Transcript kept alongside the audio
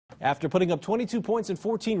After putting up 22 points and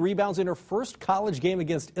 14 rebounds in her first college game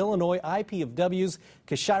against Illinois, IPFW's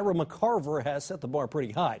Kashira McCarver has set the bar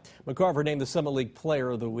pretty high. McCarver named the Summit League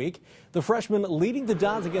Player of the Week. The freshman leading the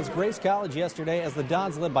Dons against Grace College yesterday as the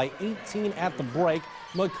Dons led by 18 at the break.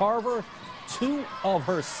 McCarver, 2 of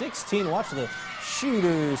her 16. Watch the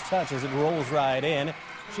shooter's touch as it rolls right in.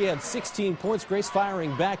 She had 16 points. Grace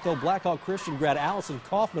firing back, though. Blackhawk Christian grad Allison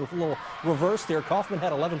Kaufman with a little reverse there. Kaufman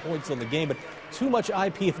had 11 points in the game, but too much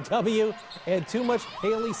IPFW and too much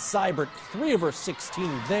Haley Seibert. 3 of her 16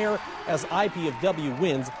 there as IPFW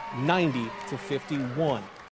wins 90-51.